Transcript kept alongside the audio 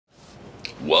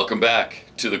Welcome back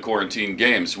to the Quarantine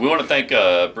Games. We want to thank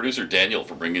producer Daniel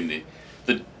for bringing the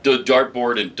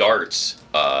dartboard and darts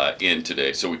in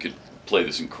today so we could play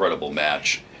this incredible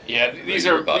match. Yeah, these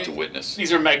are about to witness.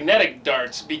 These are magnetic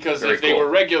darts because Very if they cool. were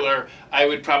regular, I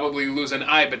would probably lose an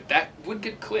eye, but that would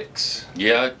get clicks.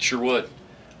 Yeah, it sure would.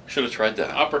 Should have tried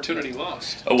that. Opportunity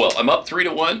lost. Oh well, I'm up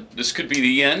 3-1. This could be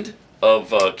the end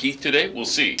of Keith today. We'll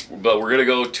see. But we're gonna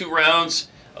go 2 rounds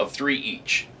of 3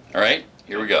 each. All right,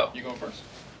 here we go. You going first?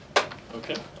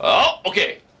 Okay. Oh,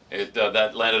 okay.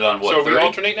 That landed on what? So 30? we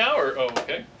alternate now, or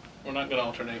okay? We're not gonna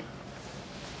alternate.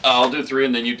 I'll do 3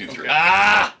 and then you do 3. Okay.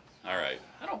 Ah! All right.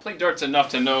 I don't play darts enough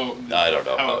to know. I don't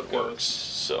know how How it it goes. works.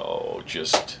 So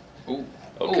just Ooh.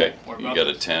 okay. Ooh, we're You about got to-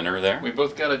 a tenner there. We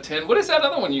both got a 10. What is that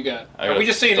other one you got? I Are got we a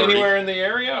just saying 30. anywhere in the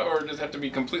area, or does it have to be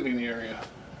completely in the area?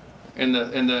 In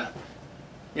the,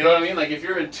 you know what I mean? Like if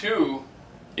you're in 2,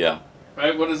 Yeah.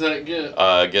 right? What does that get?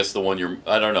 I guess the one you're.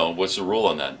 I don't know. What's the rule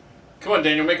on that? Come on,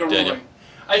 Daniel, make a Daniel. ruling.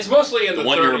 It's mostly in The the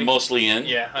one 30. you're mostly in.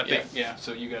 Yeah, I think. Yeah,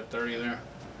 so you got 30 there.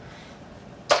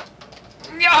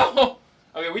 No.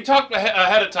 Okay, we talked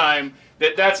ahead of time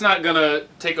that that's not gonna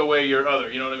take away your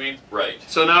other. You know what I mean? Right.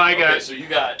 So now I got Okay, so you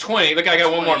got 20. Look, I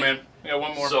got one more, 20. man. I got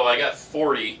one more. So I got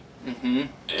 40, mm-hmm.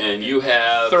 and you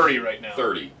have 30 right now.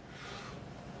 30.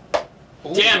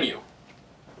 Ooh. Damn you!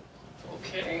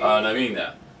 Okay. And I mean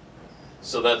that.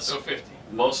 So that's So 50.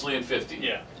 mostly in 50.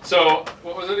 Yeah. So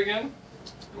what was it again?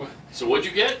 So what'd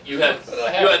you get? You had What did I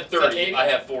have? you had Is that 30. 80? I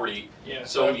have 40. Yeah.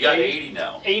 So you got 80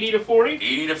 now. 80 to 40.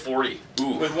 80 to 40. Ooh.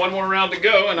 With one more round to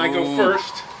go, and I go Ooh.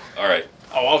 first. All right.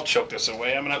 Oh, I'll choke this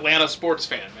away. I'm an Atlanta sports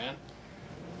fan,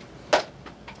 man.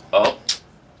 Oh.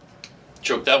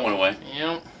 Choke that one away.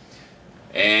 Yep.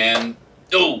 And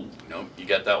oh no, you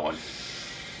got that one.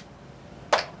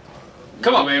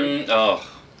 Come on, baby. Oh,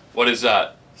 what is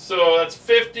that? So that's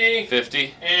 50.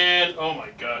 50. And oh my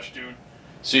gosh, dude.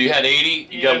 So you had 80.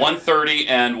 You Yeah. got 130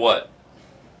 and what?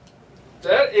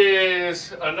 That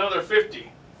is another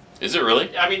 50. Is it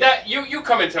really? I mean, that you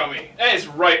come and tell me. That is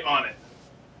right on it.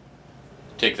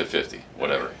 Take the 50.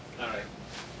 Whatever. Okay. All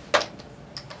right.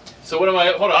 So what am I?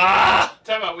 Hold on. Ah!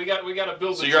 Time out. We got to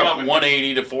build So the you're up drum.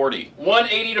 180 to 40.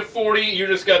 180 to 40. You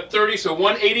just got 30. So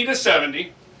 180 to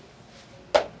 70.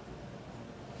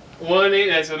 180.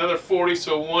 That's another 40.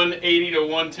 So 180 to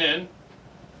 110.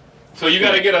 So you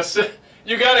got to get a.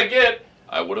 You got to get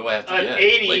What do I have to an get?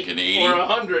 80 Like an 80? or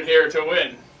 100 here to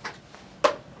win.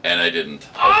 And I didn't.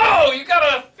 Oh, you got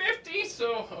a 50.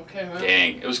 So okay. Well,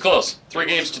 Dang. It was close. 3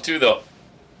 games to 2 though.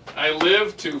 I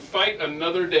live to fight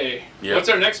another day. Yep. What's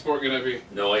our next sport gonna be?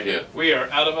 No idea. We are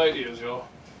out of ideas, y'all.